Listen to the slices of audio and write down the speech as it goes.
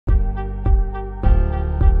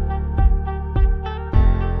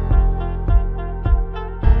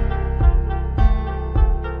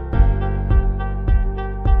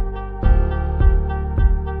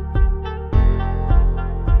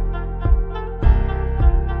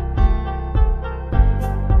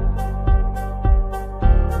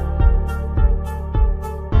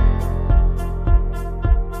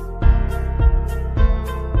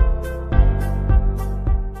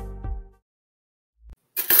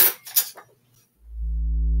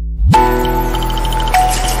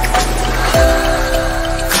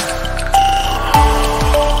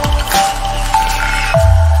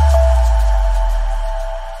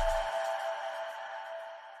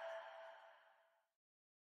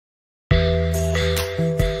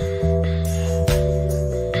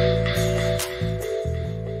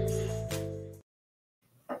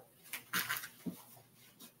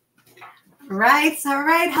All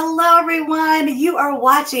right. Hello, everyone. You are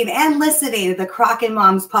watching and listening to the Crockin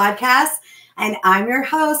Moms podcast, and I'm your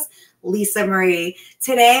host, Lisa Marie.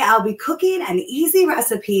 Today, I'll be cooking an easy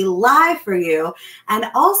recipe live for you, and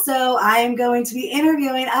also I am going to be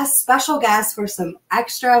interviewing a special guest for some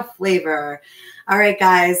extra flavor. All right,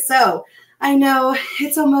 guys. So I know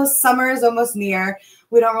summer is almost near.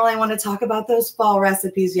 We don't really want to talk about those fall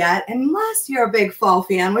recipes yet, unless you're a big fall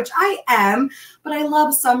fan, which I am, but I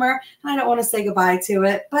love summer and I don't want to say goodbye to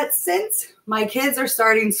it. But since my kids are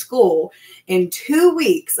starting school in 2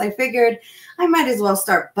 weeks, I figured I might as well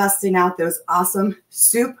start busting out those awesome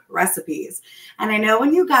soup recipes. And I know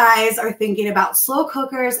when you guys are thinking about slow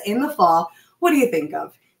cookers in the fall, what do you think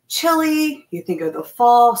of? Chili, you think of the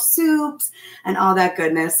fall soups and all that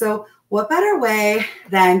goodness. So what better way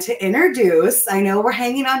than to introduce, I know we're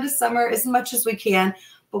hanging on to summer as much as we can,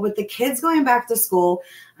 but with the kids going back to school,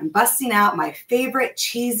 I'm busting out my favorite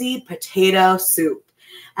cheesy potato soup.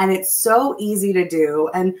 And it's so easy to do.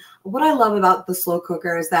 And what I love about the slow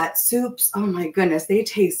cooker is that soups, oh my goodness, they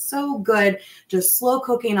taste so good just slow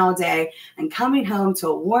cooking all day and coming home to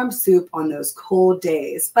a warm soup on those cold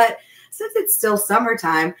days. But since it's still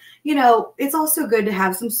summertime, you know, it's also good to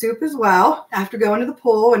have some soup as well after going to the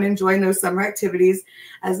pool and enjoying those summer activities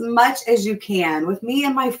as much as you can. With me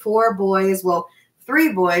and my 4 boys, well,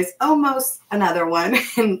 3 boys, almost another one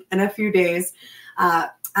in a few days,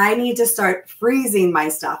 I need to start freezing my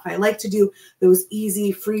stuff. I like to do those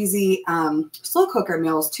easy, freezy, slow cooker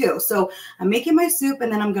meals too. So I'm making my soup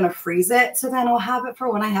and then I'm going to freeze it. So then I'll have it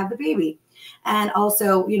for when I have the baby. And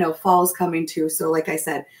also, you know, fall's coming too. So like I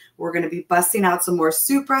said, we're going to be busting out some more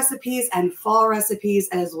soup recipes and fall recipes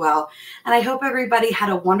as well. And I hope everybody had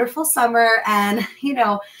a wonderful summer. And, you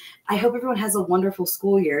know, I hope everyone has a wonderful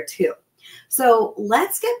school year too. So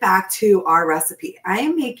let's get back to our recipe. I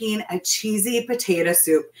am making a cheesy potato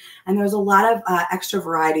soup, and there's a lot of extra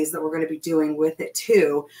varieties that we're going to be doing with it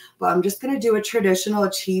too. But I'm just going to do a traditional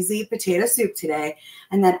cheesy potato soup today,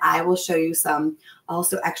 and then I will show you some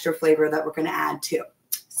also extra flavor that we're going to add too.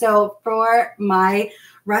 So for my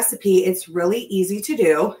recipe, it's really easy to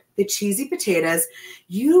do. The cheesy potatoes,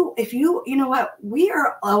 you know what, we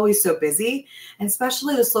are always so busy, and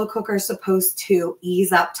especially the slow cooker is supposed to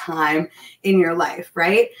ease up time in your life,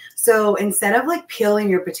 right? So instead of like peeling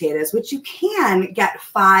your potatoes, which you can get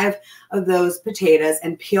 5 of those potatoes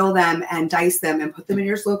and peel them and dice them and put them in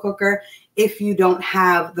your slow cooker if you don't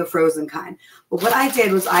have the frozen kind. But what I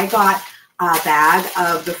did was I got a bag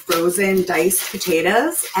of the frozen diced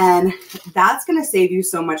potatoes, and that's going to save you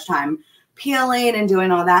so much time peeling and doing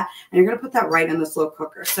all that. And you're going to put that right in the slow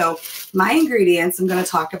cooker. So my ingredients I'm going to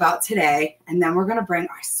talk about today, and then we're going to bring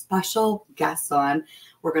our special guest on.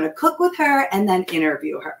 We're going to cook with her and then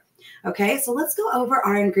interview her. Okay, so let's go over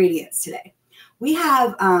our ingredients today. We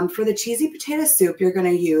have, for the cheesy potato soup, you're going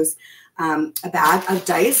to use a bag of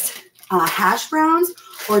diced hash browns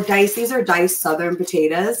or diced, these are diced southern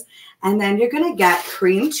potatoes. And then you're going to get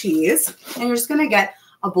cream cheese, and you're just going to get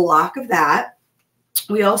a block of that.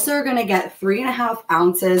 We also are going to get 3.5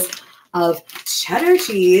 ounces of cheddar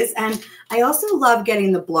cheese. And I also love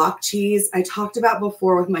getting the block cheese. I talked about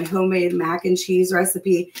before with my homemade mac and cheese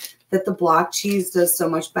recipe that the block cheese does so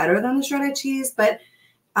much better than the shredded cheese, but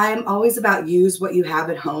I'm always about use what you have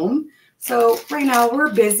at home. So right now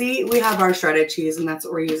we're busy. We have our shredded cheese, and that's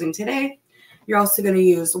what we're using today. You're also going to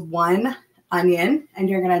use 1 onion, and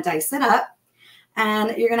you're going to dice it up.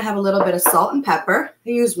 And you're going to have a little bit of salt and pepper. I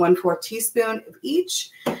use 1/4 teaspoon of each.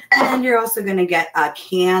 And you're also going to get a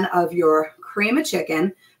can of your cream of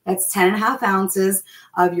chicken. That's 10.5 ounces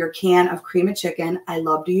of your can of cream of chicken. I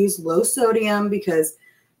love to use low sodium because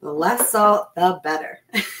the less salt, the better.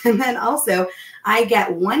 And then also I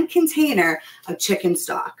get 1 container of chicken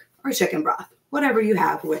stock or chicken broth, whatever you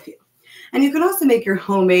have with you. And you can also make your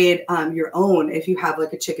homemade, your own, if you have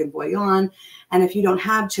like a chicken bouillon. And if you don't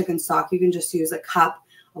have chicken stock, you can just use a cup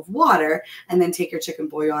of water and then take your chicken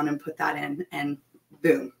bouillon and put that in, and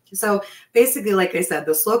boom. So basically, like I said,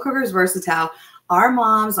 the slow cooker is versatile. Our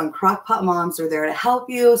moms on Crockpot Moms are there to help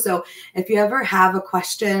you. So if you ever have a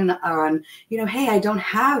question on, you know, hey, I don't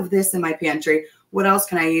have this in my pantry, what else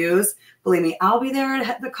can I use? Believe me, I'll be there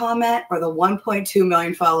at the comment, or the 1.2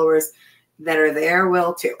 million followers that are there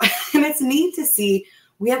will too. And it's neat to see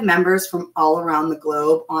we have members from all around the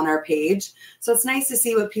globe on our page. So it's nice to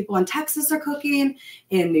see what people in Texas are cooking,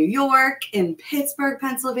 in New York, in Pittsburgh,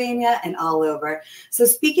 Pennsylvania, and all over. So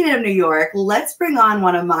speaking of New York, let's bring on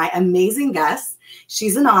one of my amazing guests.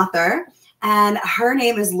 She's an author, and her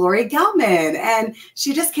name is Lori Gelman. And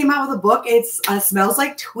she just came out with a book. It's Smells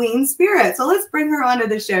Like Tween Spirit. So let's bring her onto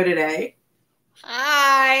the show today.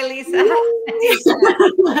 Hi, Lisa.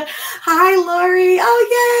 Hi, Lori. Oh,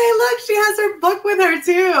 yay. Look, she has her book with her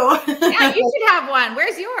too. Yeah, you should have one.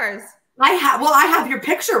 Where's yours? I have your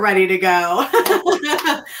picture ready to go.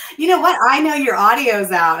 You know what? I know your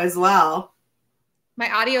audio's out as well.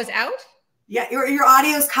 My audio's out? Yeah, your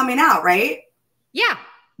audio's coming out, right? Yeah.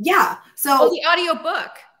 Yeah. So the audio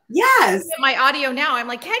book. Yes. My audio now. I'm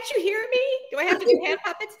like, can't you hear me? Do I have to do hand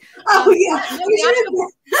puppets? Oh yeah. No, the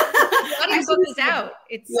audio book is out.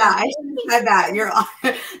 I should have said that.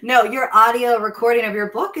 Your audio recording of your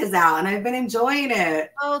book is out, and I've been enjoying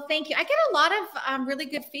it. Oh, thank you. I get a lot of really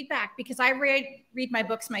good feedback because I read my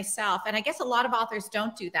books myself, and I guess a lot of authors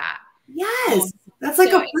don't do that. Yes, that's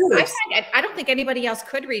like a first. I don't think anybody else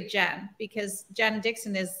could read Jen because Jen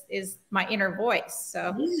Dixon is my inner voice.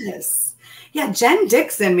 So yes, yeah, Jen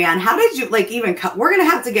Dixon, man, how did you even cut? We're gonna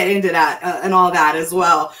have to get into that and all that as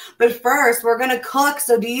well. But first, we're gonna cook.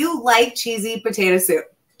 So, do you like cheesy potato soup?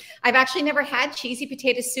 I've actually never had cheesy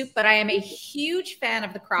potato soup, but I am a huge fan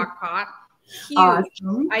of the crock pot. Huge.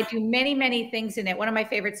 Awesome. I do many things in it. One of my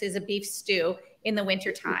favorites is a beef stew in the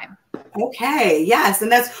wintertime. Okay. Yes.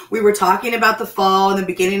 And we were talking about the fall in the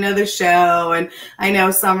beginning of the show. And I know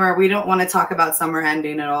summer, we don't want to talk about summer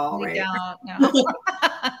ending at all, right? No.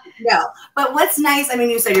 No. But what's nice, I mean,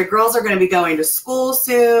 you said your girls are going to be going to school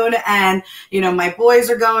soon. And, my boys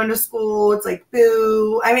are going to school. It's like,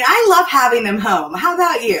 boo. I mean, I love having them home. How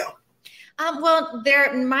about you? Well,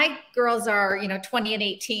 my girls are, 20 and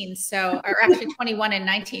 18. So, or actually 21 and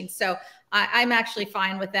 19. So I'm actually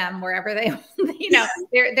fine with them wherever they,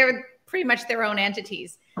 they're pretty much their own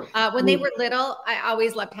entities. When they were little, I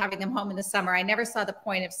always loved having them home in the summer. I never saw the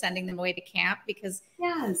point of sending them away to camp because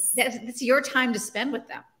it's your time to spend with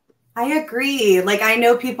them. I agree. I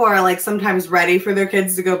know people are sometimes ready for their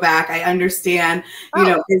kids to go back. I understand,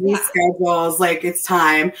 busy schedules, it's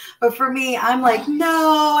time. But for me, I'm like,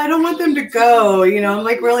 no, I don't want them to go.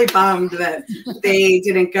 I'm really bummed that they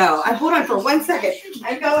didn't go. Hold on for 1 second.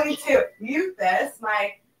 I'm going to mute this.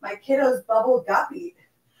 My kiddo's bubble guppy.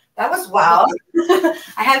 That was wild.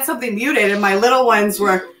 I had something muted and my little ones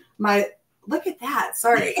were look at that.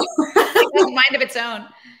 Sorry. It has a mind of its own.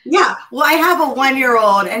 Yeah. Well, I have a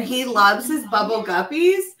 1-year-old and he loves his bubble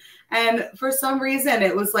guppies. And for some reason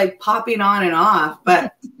it was popping on and off,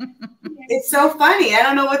 but it's so funny. I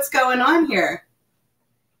don't know what's going on here.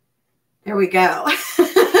 There we go.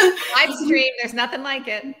 Live stream. There's nothing like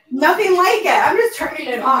it. Nothing like it. I'm just turning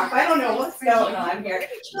it off. I don't know what's going on here.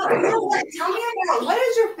 Tell me about, what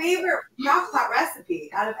is your favorite crock pot recipe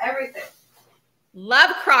out of everything? Love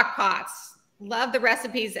crock pots. Love the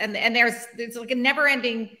recipes, and there's a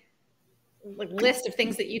never-ending list of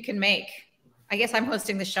things that you can make. I guess I'm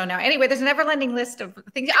hosting the show now. Anyway, there's a never-ending list of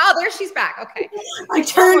things. Oh, there she's back. Okay, I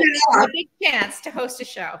turned it off. A big chance to host a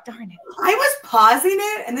show. Darn it! I was pausing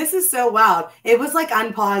it, and this is so wild. It was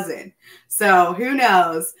unpausing. So who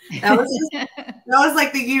knows? That was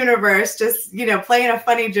like the universe just playing a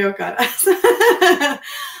funny joke on us.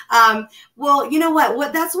 Well, you know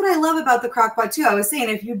what? That's what I love about the crock pot too. I was saying,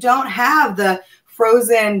 if you don't have the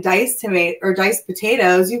frozen diced tomato or diced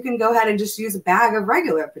potatoes, you can go ahead and just use a bag of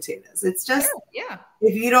regular potatoes. It's just,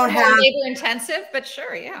 if you don't have labor intensive, but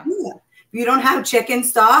sure. Yeah. If you don't have chicken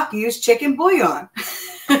stock, use chicken bouillon.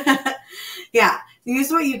 Yeah.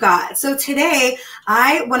 Use what you got. So today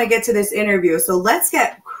I want to get to this interview. So let's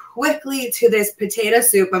get quickly to this potato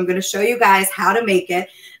soup. I'm going to show you guys how to make it.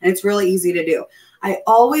 And it's really easy to do. I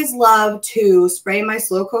always love to spray my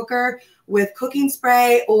slow cooker with cooking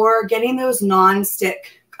spray or getting those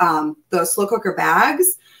non-stick, those slow cooker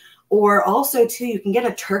bags. Or also too, you can get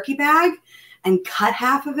a turkey bag and cut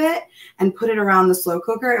half of it and put it around the slow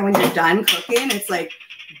cooker. And when you're done cooking, it's like,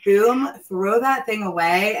 boom, throw that thing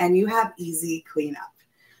away and you have easy cleanup.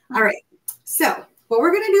 All right. So what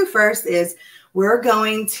we're going to do first is we're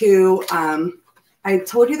going to, I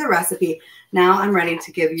told you the recipe. Now I'm ready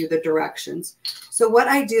to give you the directions. So what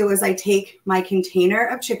I do is I take my container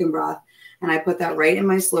of chicken broth and I put that right in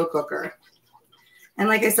my slow cooker. And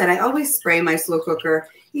like I said, I always spray my slow cooker,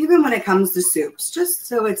 even when it comes to soups, just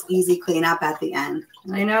so it's easy cleanup at the end.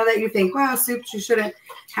 And I know that you think, wow, soups, you shouldn't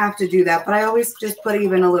have to do that. But I always just put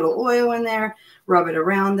even a little oil in there, rub it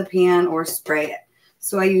around the pan or spray it.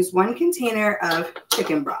 So I use 1 container of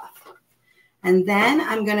chicken broth. And then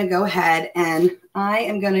I'm going to go ahead and I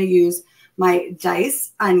am going to use my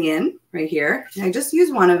diced onion right here. And I just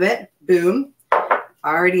use one of it. Boom.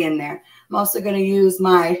 Already in there. I'm also going to use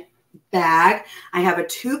my bag. I have a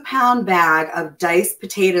 2-pound bag of diced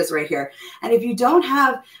potatoes right here. And if you don't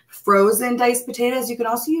have frozen diced potatoes, you can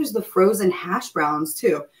also use the frozen hash browns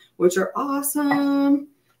too, which are awesome.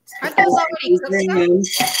 Aren't those already cooked?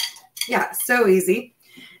 Yeah, so easy.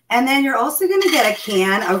 And then you're also going to get a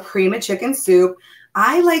can of cream of chicken soup.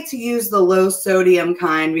 I like to use the low sodium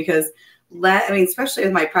kind because, I mean, especially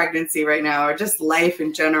with my pregnancy right now, or just life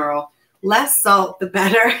in general, less salt, the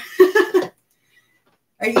better.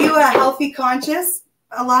 Are you a healthy conscious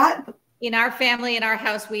a lot? In our family, in our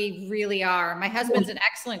house, we really are. My husband's an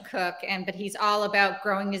excellent cook, but he's all about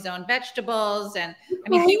growing his own vegetables. And I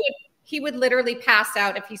mean, he would literally pass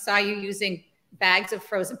out if he saw you using bags of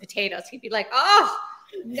frozen potatoes. He'd be like, "Oh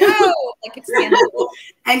no!" Like it's the end of the world.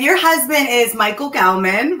 And your husband is Michael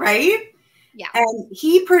Gelman, right? Yeah. And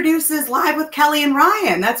he produces Live with Kelly and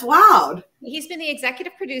Ryan. That's wild. He's been the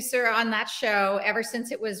executive producer on that show ever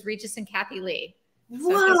since it was Regis and Kathy Lee. So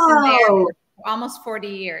Wow. he's been there for almost 40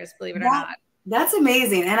 years, believe it or not. That's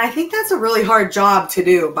amazing. And I think that's a really hard job to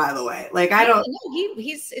do, by the way. Like, I don't know.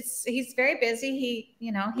 He's very busy.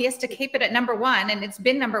 He has to keep it at #1, and it's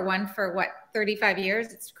been #1 for what, 35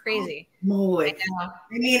 years? It's crazy. Moly. I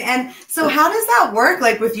mean, and so how does that work,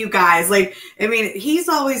 like, with you guys? Like, I mean, he's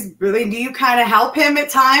always really, do you kind of help him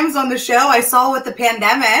at times on the show? I saw with the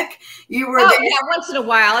pandemic, you were there. Yeah, once in a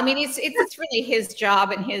while. I mean, it's really his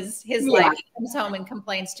job and his life. He comes home and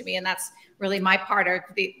complains to me, and that's really my part of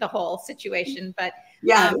the whole situation. But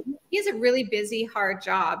yeah, he has a really busy, hard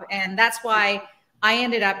job. And that's why I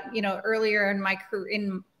ended up, earlier in my career,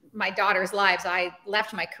 in my daughter's lives, I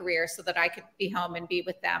left my career so that I could be home and be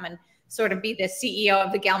with them and sort of be the CEO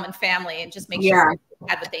of the Gelman family and just make sure they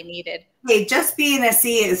had what they needed. Hey, just being a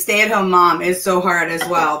stay-at-home mom is so hard as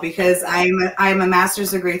well, because I'm a master's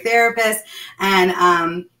degree therapist,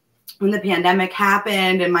 and when the pandemic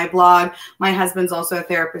happened and my blog, my husband's also a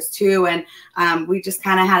therapist too. And we just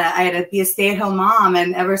kind of I had to be a stay-at-home mom.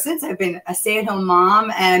 And ever since I've been a stay-at-home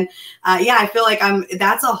mom. And I feel like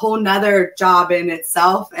that's a whole nother job in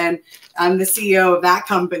itself. And I'm the CEO of that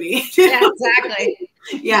company. Yeah, exactly.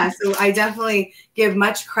 Yeah, so I definitely give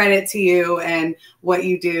much credit to you and what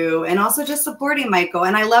you do, and also just supporting Michael.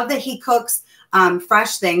 And I love that he cooks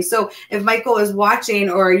fresh things. So if Michael is watching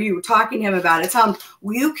or you talking to him about it, tell him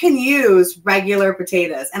you can use regular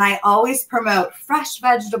potatoes. And I always promote fresh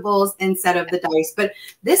vegetables instead of the diced. But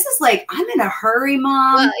this is like, I'm in a hurry,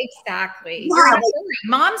 Mom. Well, exactly. You're in a hurry.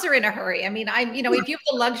 Moms are in a hurry. I mean, if you have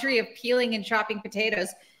the luxury of peeling and chopping potatoes,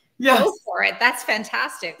 go for it. That's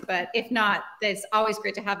fantastic. But if not, it's always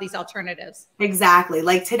great to have these alternatives. Exactly.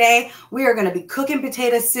 Like today, we are going to be cooking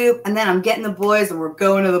potato soup, and then I'm getting the boys and we're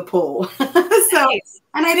going to the pool.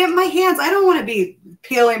 And I didn't, my hands, I don't want to be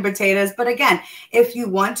peeling potatoes. But again, if you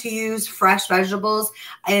want to use fresh vegetables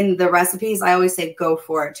in the recipes, I always say go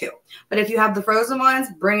for it too. But if you have the frozen ones,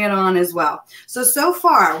 bring it on as well. So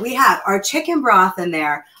far we have our chicken broth in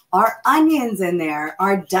there, our onions in there,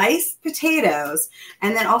 our diced potatoes,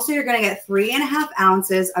 and then also you're going to get 3.5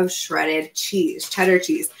 ounces of shredded cheese, cheddar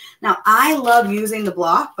cheese. Now, I love using the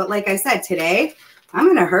block, but like I said, today, I'm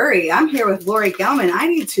in a hurry. I'm here with Lori Gelman. I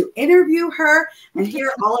need to interview her and hear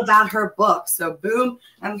all about her book. So boom,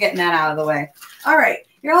 I'm getting that out of the way. All right.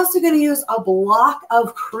 You're also going to use a block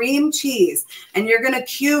of cream cheese, and you're going to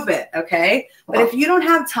cube it, okay? But if you don't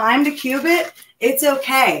have time to cube it, it's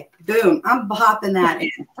okay. Boom, I'm popping that in.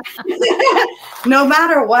 No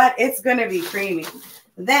matter what, it's going to be creamy.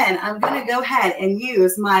 Then I'm going to go ahead and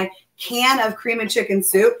use my can of cream and chicken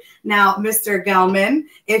soup. Now, Mr. Gelman,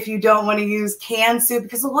 if you don't want to use canned soup,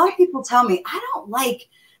 because a lot of people tell me, I don't like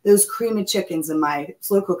those cream and chickens in my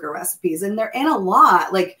slow cooker recipes, and they're in a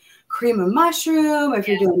lot, like cream and mushroom, if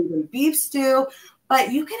you're doing even beef stew.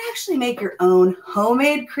 But you can actually make your own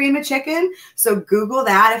homemade cream of chicken. So Google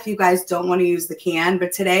that if you guys don't want to use the can.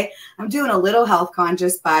 But today I'm doing a little health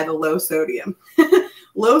conscious by the low sodium.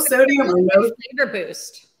 Low sodium or no flavor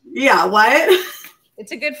boost. Yeah, what?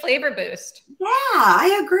 It's a good flavor boost. Yeah,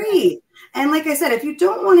 I agree. And like I said, if you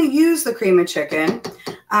don't want to use the cream of chicken,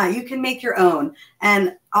 you can make your own.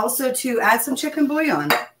 And also to add some chicken bouillon.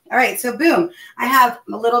 All right, so boom. I have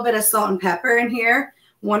a little bit of salt and pepper in here.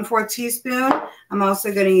 1/4 teaspoon. I'm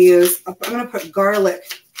also going to use, I'm going to put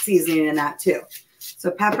garlic seasoning in that too.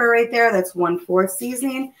 So pepper right there, that's 1/4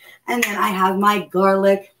 seasoning. And then I have my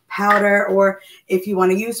garlic powder, or if you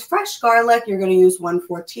want to use fresh garlic, you're going to use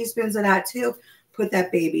 1/4 teaspoons of that too. Put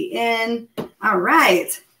that baby in. All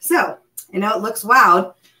right. So I know it looks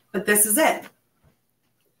wild, but this is it.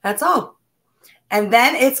 That's all. And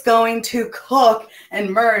then it's going to cook and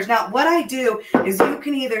merge. Now, what I do is you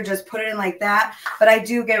can either just put it in like that, but I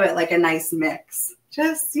do give it like a nice mix.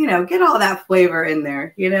 Just, get all that flavor in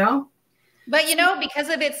there, But, because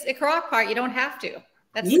of it's a crock pot, you don't have to.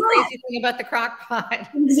 That's the crazy thing about the crock pot.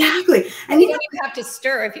 Exactly. And you don't even have to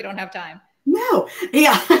stir if you don't have time. No.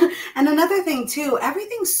 Yeah. And another thing too,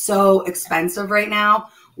 everything's so expensive right now.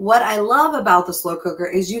 what I love about the slow cooker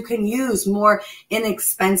is you can use more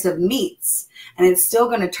inexpensive meats and it's still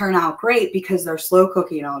going to turn out great because they're slow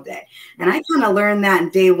cooking all day. And I kind of learned that in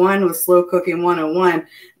day one with Slow Cooking 101.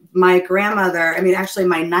 My grandmother, I mean, actually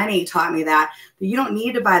my nanny taught me that you don't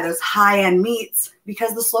need to buy those high-end meats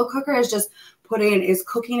because the slow cooker is just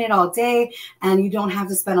cooking it all day, and you don't have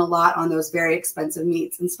to spend a lot on those very expensive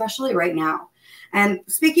meats, and especially right now. And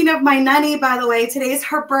speaking of my nanny, by the way, today's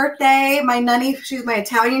her birthday. My nanny, she's my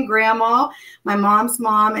Italian grandma, my mom's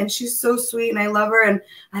mom, and she's so sweet, and I love her, and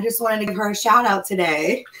I just wanted to give her a shout out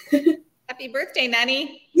today. Happy birthday,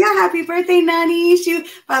 Nanny. Yeah, happy birthday, Nanny.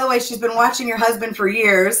 By the way, she's been watching your husband for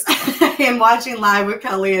years and watching Live with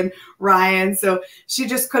Kelly and Ryan. So she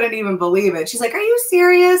just couldn't even believe it. She's like, are you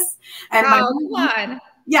serious? And come on.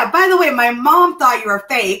 Yeah, by the way, my mom thought you were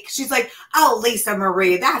fake. She's like, oh, Lisa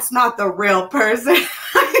Marie, that's not the real person.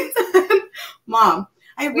 Mom,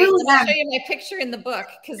 I really am. I'll show you my picture in the book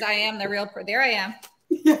because I am the real person. There I am.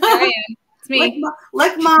 Yeah. There I am. It's me.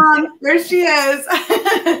 Look, Mom, there she is.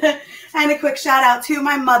 And a quick shout out to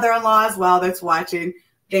my mother-in-law as well that's watching.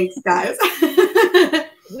 Thanks, guys.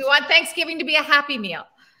 We want Thanksgiving to be a happy meal.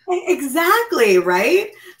 Exactly,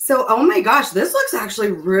 right? So, oh my gosh, this looks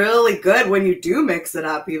actually really good when you do mix it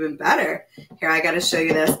up, even better. Here, I got to show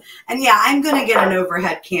you this. And yeah, I'm going to get an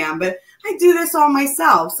overhead cam, but I do this all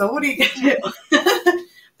myself. So what are you going to do?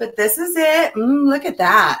 But this is it. Look at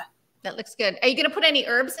that. That looks good. Are you going to put any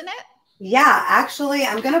herbs in it? Yeah, actually,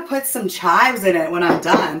 I'm going to put some chives in it when I'm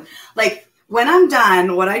done. Like, when I'm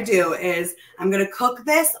done, what I do is I'm going to cook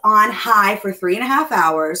this on high for 3.5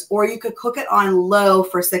 hours, or you could cook it on low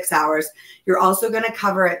for 6 hours. You're also going to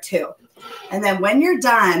cover it too. And then when you're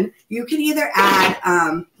done, you can either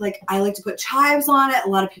add, like I like to put chives on it. A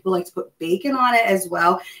lot of people like to put bacon on it as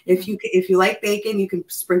well. If you like bacon, you can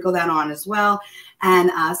sprinkle that on as well,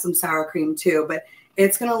 and some sour cream too. But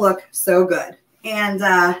it's going to look so good. And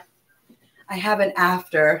I have an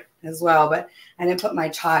after as well, but I didn't put my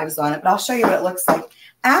chives on it, but I'll show you what it looks like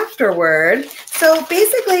afterward. So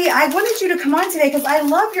basically, I wanted you to come on today because I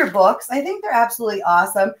love your books. I think they're absolutely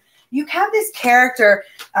awesome. You have this character,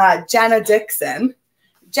 Jen Dixon,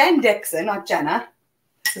 not Jenna.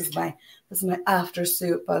 This is my after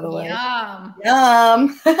soup, by the way. Yum.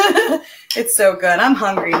 Yum. It's so good. I'm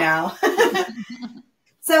hungry now.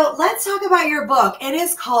 So let's talk about your book. It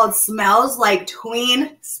is called Smells Like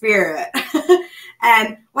Tween Spirit.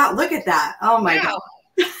 And wow, look at that. Oh my God.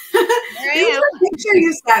 This is a picture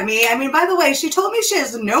you sent me. I mean, by the way, she told me she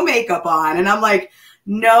has no makeup on. And I'm like,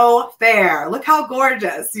 no fair. Look how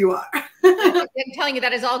gorgeous you are. I'm telling you,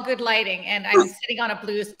 that is all good lighting. And I'm sitting on a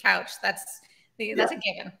blue couch. That's a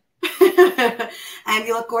given. And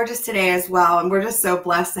you look gorgeous today as well. And we're just so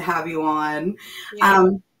blessed to have you on. Yeah.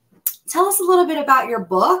 Tell us a little bit about your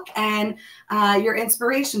book and your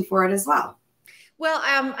inspiration for it as well. Well,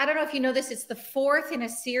 I don't know if you know this. It's the fourth in a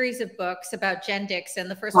series of books about Jen Dixon.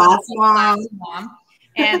 The first one was Class Mom.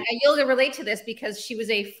 And you'll relate to this because she was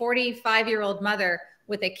a 45-year-old mother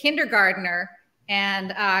with a kindergartner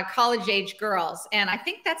and college-age girls. And I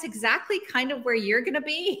think that's exactly kind of where you're going to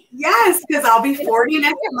be. Yes, because I'll be 40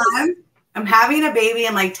 next month. I'm having a baby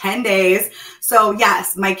in like 10 days. So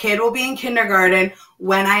yes, my kid will be in kindergarten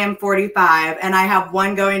when I am 45. And I have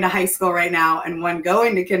one going to high school right now and one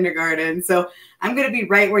going to kindergarten. So I'm going to be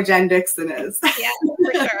right where Jen Dixon is. Yeah,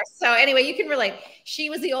 for sure. So anyway, you can relate. She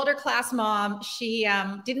was the older class mom. She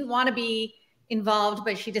didn't want to be involved,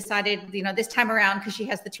 but she decided, this time around, because she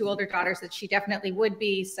has the two older daughters, that she definitely would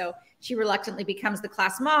be. So she reluctantly becomes the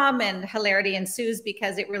class mom, and hilarity ensues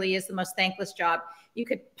because it really is the most thankless job you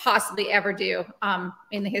could possibly ever do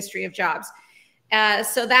in the history of jobs.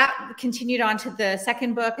 So that continued on to the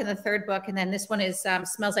second book and the third book. And then this one is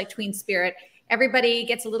Smells Like Tween Spirit. Everybody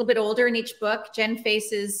gets a little bit older in each book. Jen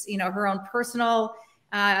faces, her own personal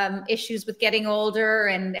issues with getting older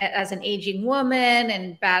and as an aging woman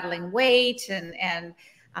and battling weight and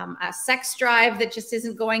a sex drive that just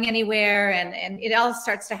isn't going anywhere. And it all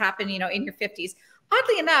starts to happen, in your 50s.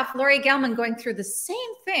 Oddly enough, Laurie Gelman going through the same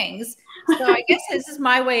things. So I guess this is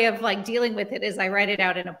my way of like dealing with it as I write it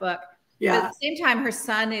out in a book. Yeah. But at the same time, her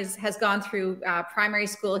son has gone through primary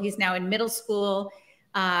school. He's now in middle school.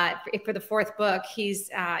 For the fourth book, he's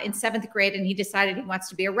in 7th grade, and he decided he wants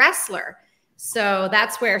to be a wrestler. So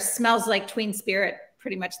that's where Smells Like Tween Spirit,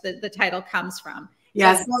 pretty much the title comes from.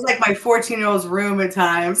 Yeah, it smells like my 14-year-old's room at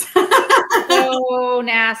times. So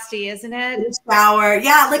nasty, isn't it? Shower.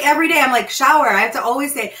 Yeah, like every day I'm like, shower. I have to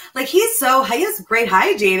always say, like, he has great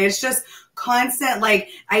hygiene. It's just constant. Like,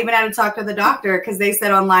 I even had to talk to the doctor because they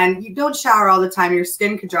said online, you don't shower all the time. Your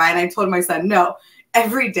skin could dry. And I told my son, no,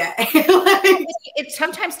 every day. It's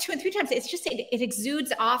sometimes 2 and 3 times. It's just, it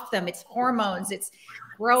exudes off them. It's hormones. It's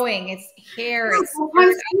growing. It's hair. It's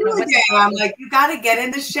sometimes I'm like, you got to get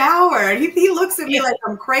in the shower. And he looks at me like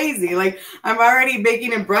I'm crazy. Like I'm already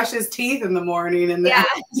making him brush his teeth in the morning. And yeah,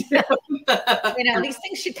 these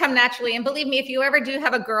things should come naturally. And believe me, if you ever do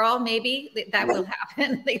have a girl, maybe that will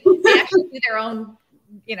happen. They actually do their own,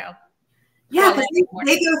 yeah, because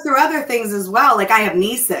they go through other things as well. Like I have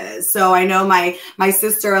nieces, so I know my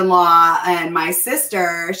sister-in-law and my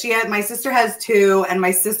sister. My sister has 2, and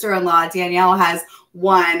my sister-in-law Danielle has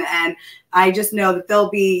 1, and I just know that they'll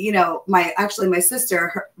be, my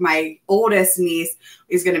sister, my oldest niece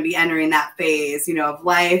is going to be entering that phase, of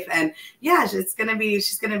life. And yeah, she's going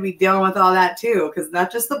to be dealing with all that too. Cause not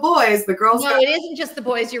just the boys, the girls. No, it isn't just the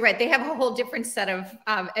boys. You're right. They have a whole different set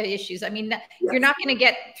of issues. I mean, yes. You're not going to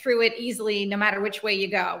get through it easily, no matter which way you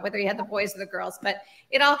go, whether you have the boys or the girls, but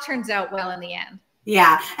it all turns out well in the end.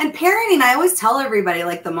 Yeah. And parenting, I always tell everybody,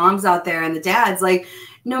 like the moms out there and the dads, like,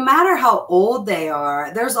 no matter how old they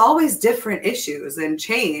are, there's always different issues and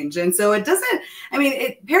change. And so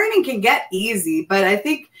parenting can get easy, but I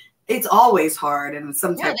think it's always hard. And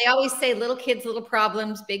sometimes they always say little kids, little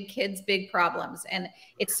problems, big kids, big problems. And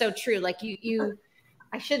it's so true. Like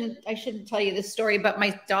I shouldn't tell you this story, but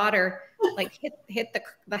my daughter like hit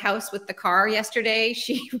the house with the car yesterday.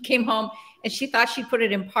 She came home and she thought she put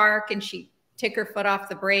it in park, and she took her foot off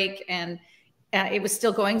the brake, and it was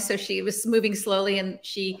still going. So she was moving slowly, and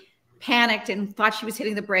she panicked and thought she was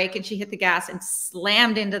hitting the brake, and she hit the gas and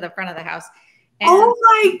slammed into the front of the house. And oh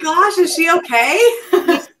my gosh, is she okay?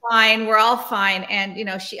 She's fine. We're all fine. And,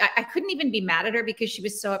 I couldn't even be mad at her because she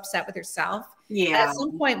was so upset with herself. Yeah. But at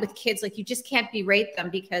some point with kids, like you just can't berate them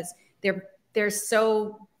because they're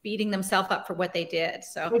so beating themselves up for what they did.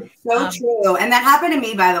 So it's so true. And that happened to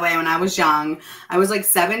me, by the way, when I was young. I was like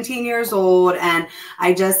 17 years old, and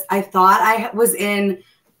I thought I was in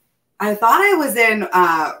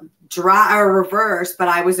drive or reverse, but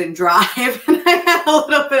I was in drive, and I had a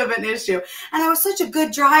little bit of an issue. And I was such a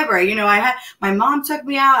good driver. My mom took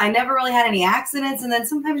me out. I never really had any accidents. And then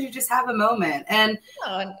sometimes you just have a moment. And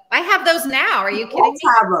I have those now. Are you kidding me?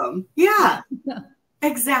 Have them. Yeah.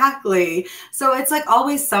 Exactly. So it's like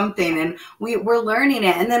always something, and we're learning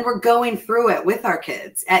it, and then we're going through it with our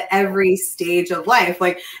kids at every stage of life.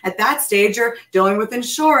 Like at that stage, you're dealing with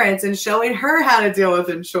insurance and showing her how to deal with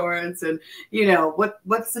insurance, and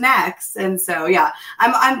what's next. And so yeah,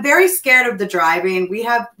 I'm very scared of the driving. We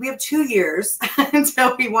have 2 years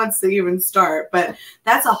until he wants to even start, but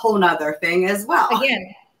that's a whole nother thing as well.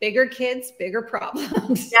 Again, bigger kids, bigger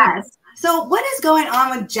problems. Yes. So what is going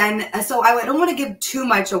on with Jen? So I don't want to give too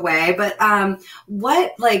much away, but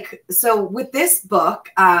with this book,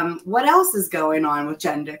 what else is going on with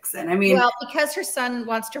Jen Dixon? Well, because her son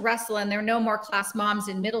wants to wrestle and there are no more class moms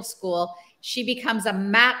in middle school, she becomes a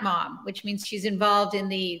mat mom, which means she's involved in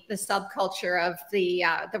the subculture of the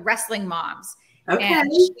wrestling moms. Okay.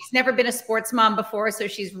 And she's never been a sports mom before, so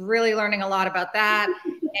she's really learning a lot about that,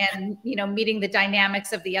 and meeting the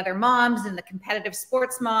dynamics of the other moms and the competitive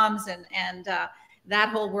sports moms and that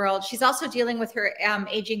whole world. She's also dealing with her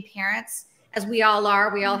aging parents, as we all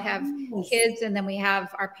are. We all have kids, and then we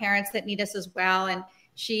have our parents that need us as well. And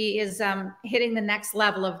she is hitting the next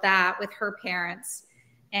level of that with her parents.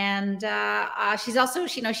 And she's also,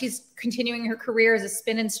 she's continuing her career as a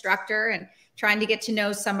spin instructor and trying to get to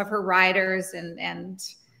know some of her riders and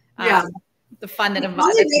the fun that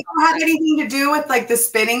involves. They don't have anything to do with like the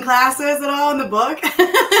spinning classes at all in the book.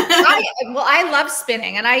 I love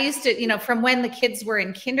spinning, and I used to, from when the kids were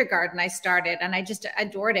in kindergarten, I started, and I just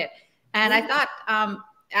adored it. And I thought,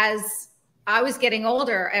 as I was getting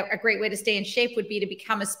older, a great way to stay in shape would be to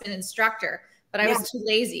become a spin instructor. But I was too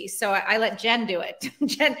lazy, so I let Jen do it.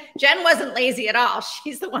 Jen wasn't lazy at all.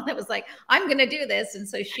 She's the one that was like, I'm going to do this. And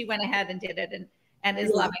so she went ahead and did it, and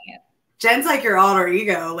is loving it. Jen's like your alter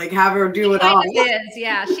ego, like have her do it all. It is,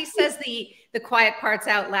 yeah. She says the quiet parts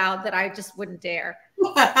out loud that I just wouldn't dare.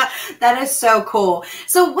 That is so cool.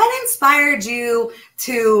 So what inspired you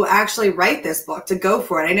to actually write this book, to go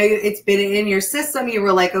for it? I know it's been in your system. You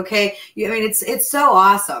were like, okay, it's so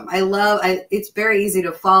awesome. It's very easy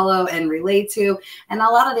to follow and relate to. And a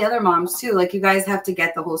lot of the other moms too, like you guys have to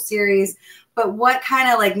get the whole series. But what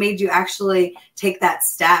kind of like made you actually take that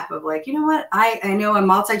step of like, you know what, I know I'm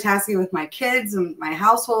multitasking with my kids and my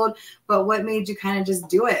household, but what made you kind of just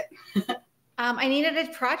do it? I needed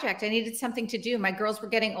a project. I needed something to do. My girls were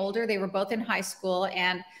getting older. They were both in high school,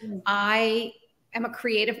 and I am a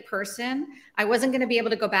creative person. I wasn't going to be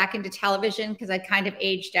able to go back into television because I kind of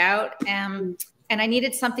aged out. And and I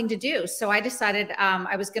needed something to do. So I decided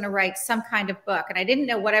I was going to write some kind of book, and I didn't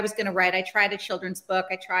know what I was going to write. I tried a children's book.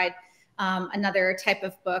 I tried another type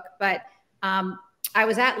of book, but I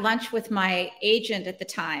was at lunch with my agent at the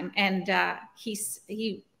time, and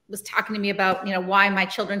he was talking to me about, why my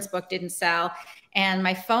children's book didn't sell. And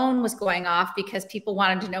my phone was going off because people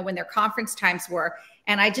wanted to know when their conference times were.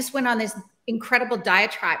 And I just went on this incredible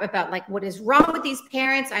diatribe about like, what is wrong with these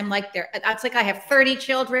parents? I'm like, it's like I have 30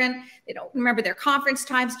 children. They don't remember their conference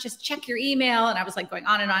times. Just check your email. And I was like going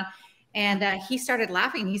on and on. And he started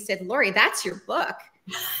laughing. He said, Lori, that's your book.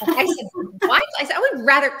 I said, what? I said, I would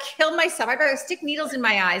rather kill myself. I'd rather stick needles in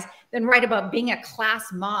my eyes than write about being a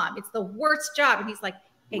class mom. It's the worst job. And he's like,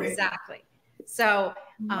 exactly. Right. So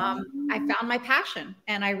I found my passion,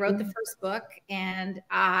 and I wrote the first book, and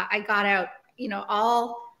I got out,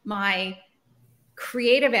 all my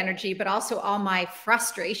creative energy, but also all my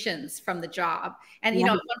frustrations from the job. And, at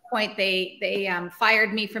one point they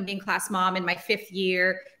fired me from being class mom in my 5th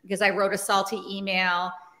year because I wrote a salty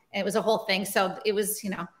email, and it was a whole thing. So it was,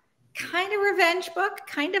 kind of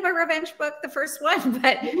a revenge book, the first one,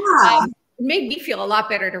 but it made me feel a lot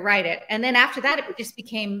better to write it. And then after that, it just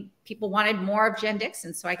became, people wanted more of Jen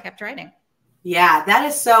Dixon. So I kept writing. Yeah, that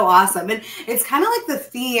is so awesome. And it's kind of like the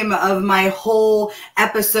theme of my whole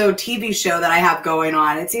episode TV show that I have going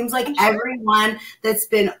on. It seems like everyone that's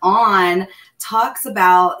been on talks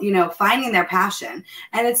about, finding their passion.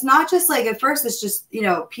 And it's not just like, at first it's just,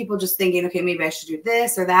 people just thinking, okay, maybe I should do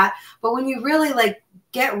this or that. But when you really like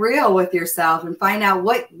get real with yourself and find out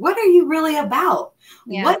what are you really about?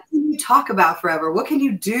 Yeah. What can you talk about forever? What can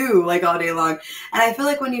you do like all day long? And I feel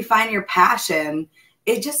like when you find your passion,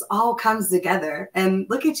 it just all comes together. And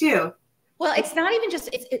look at you. Well, it's not even just,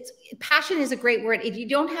 it's passion is a great word. If you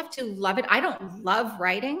don't have to love it. I don't love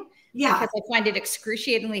writing because I find it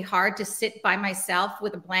excruciatingly hard to sit by myself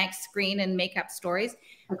with a blank screen and make up stories.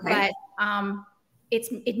 Okay. But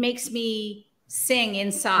it makes me sing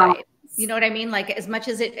inside. You know what I mean? Like as much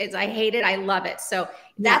as I hate it, I love it. So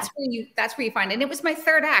that's where you find it. And it was my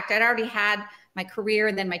 3rd act. I'd already had my career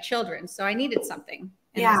and then my children. So I needed something.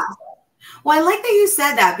 And well, I like that you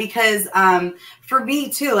said that because for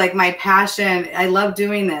me too, like my passion, I love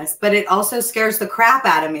doing this, but it also scares the crap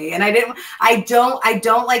out of me. And I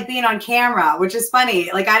don't like being on camera, which is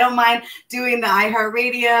funny. Like I don't mind doing the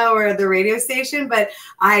iHeartRadio or the radio station, but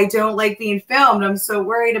I don't like being filmed. I'm so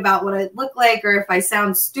worried about what I look like or if I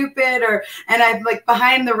sound stupid and I'm like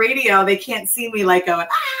behind the radio, they can't see me like going,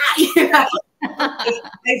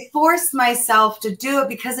 I force myself to do it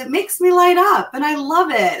because it makes me light up and I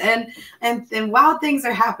love it. And wild things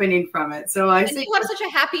are happening from it. So I think you have such a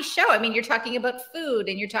happy show. I mean, you're talking about food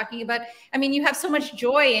and you're talking about, you have so much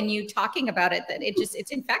joy in you talking about it that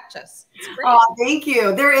it's infectious. It's great. Oh, thank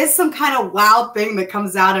you. There is some kind of wild thing that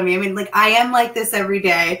comes out of me. I mean, like I am like this every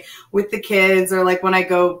day with the kids or like when I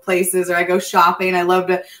go places or I go shopping, I love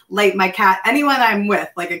to light my cat, anyone I'm with,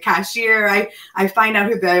 like a cashier, I find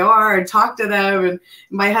out who they are and talk to them, and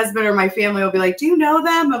my husband or my family will be like, do you know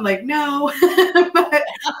them? I'm like, no. But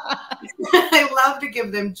I love to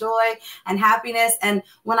give them joy and happiness. And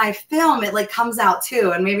when I film, it like comes out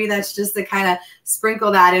too. And maybe that's just to kind of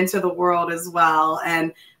sprinkle that into the world as well.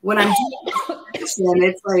 And when I'm doing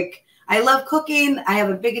it's like, I love cooking. I have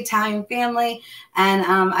a big Italian family. And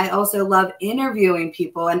I also love interviewing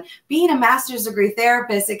people. And being a master's degree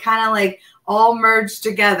therapist, it kind of like all merged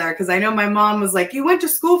together. Because I know my mom was like, you went to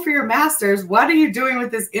school for your master's. What are you doing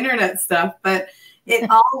with this internet stuff? But it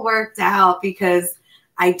all worked out because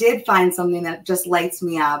I did find something that just lights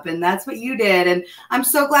me up. And that's what you did. And I'm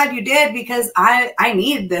so glad you did because I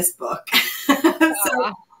need this book.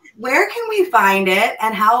 So where can we find it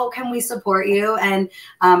and how can we support you? And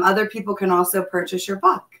other people can also purchase your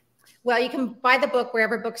book. Well, you can buy the book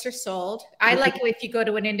wherever books are sold. I like it if you go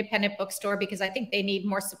to an independent bookstore because I think they need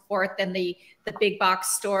more support than the big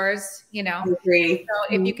box stores, I agree.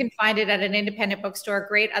 So if you can find it at an independent bookstore,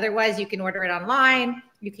 great. Otherwise, you can order it online.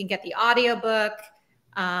 You can get the audiobook.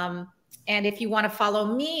 And if you want to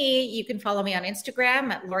follow me, you can follow me on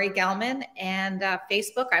Instagram at Lori Gelman and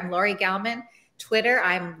Facebook. I'm Lori Gelman. Twitter,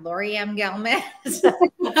 I'm Lori M. Gelman. So,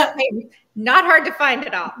 not hard to find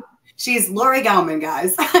at all. She's Lori Gelman,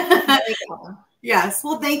 guys. Yes.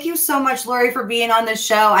 Well, thank you so much, Lori, for being on the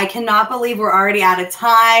show. I cannot believe we're already out of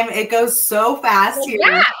time. It goes so fast here.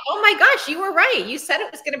 Yeah. Oh my gosh, you were right. You said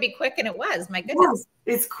it was going to be quick and it was. My goodness.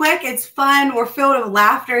 Yes, it's quick. It's fun. We're filled with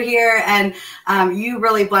laughter here. And you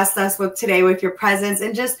really blessed us today with your presence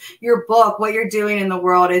and just your book, what you're doing in the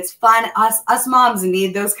world. It's fun. Us moms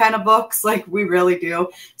need those kind of books. Like we really do.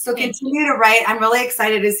 So continue to write. I'm really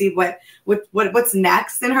excited to see what's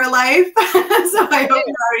next in her life. So I hope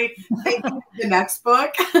you're already thinking the next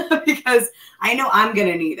book because I know I'm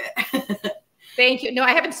going to need it. Thank you. No,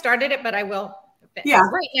 I haven't started it, but I will. Yeah.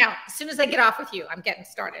 Right now, as soon as I get off with you, I'm getting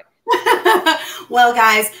started. Well,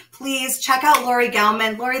 guys, please check out Lori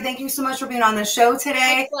Gelman. Lori, thank you so much for being on the show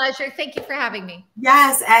today. My pleasure. Thank you for having me.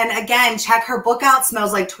 Yes. And again, check her book out,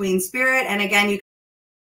 Smells Like Tween Spirit. And again, you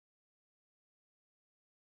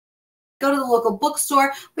go to the local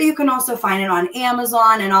bookstore, but you can also find it on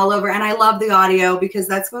Amazon and all over. And I love the audio because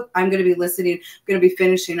that's what I'm going to be listening. I'm going to be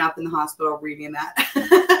finishing up in the hospital reading that.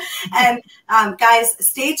 And guys,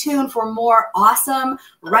 stay tuned for more awesome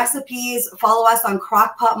recipes. Follow us on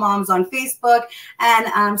Crockpot Moms on Facebook,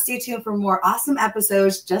 and stay tuned for more awesome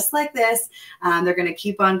episodes just like this. They're going to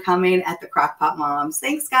keep on coming at the Crockpot Moms.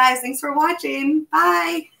 Thanks, guys. Thanks for watching.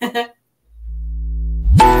 Bye.